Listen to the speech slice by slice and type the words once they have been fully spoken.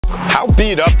How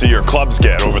beat up do your clubs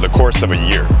get over the course of a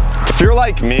year? If you're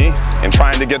like me and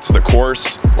trying to get to the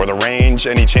course or the range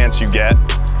any chance you get,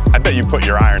 I bet you put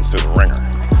your irons through the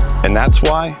ringer. And that's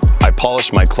why I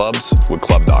polish my clubs with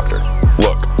Club Doctor.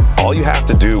 Look, all you have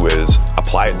to do is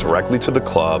apply it directly to the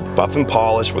club, buff and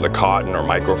polish with a cotton or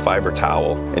microfiber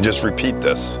towel, and just repeat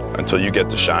this until you get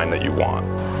the shine that you want.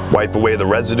 Wipe away the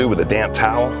residue with a damp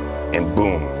towel, and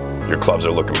boom, your clubs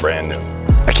are looking brand new.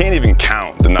 I can't even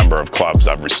count the number of clubs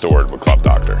I've restored with Club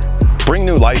Doctor. Bring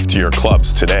new life to your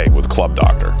clubs today with Club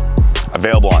Doctor.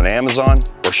 Available on Amazon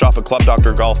or shop at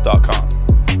clubdoctorgolf.com.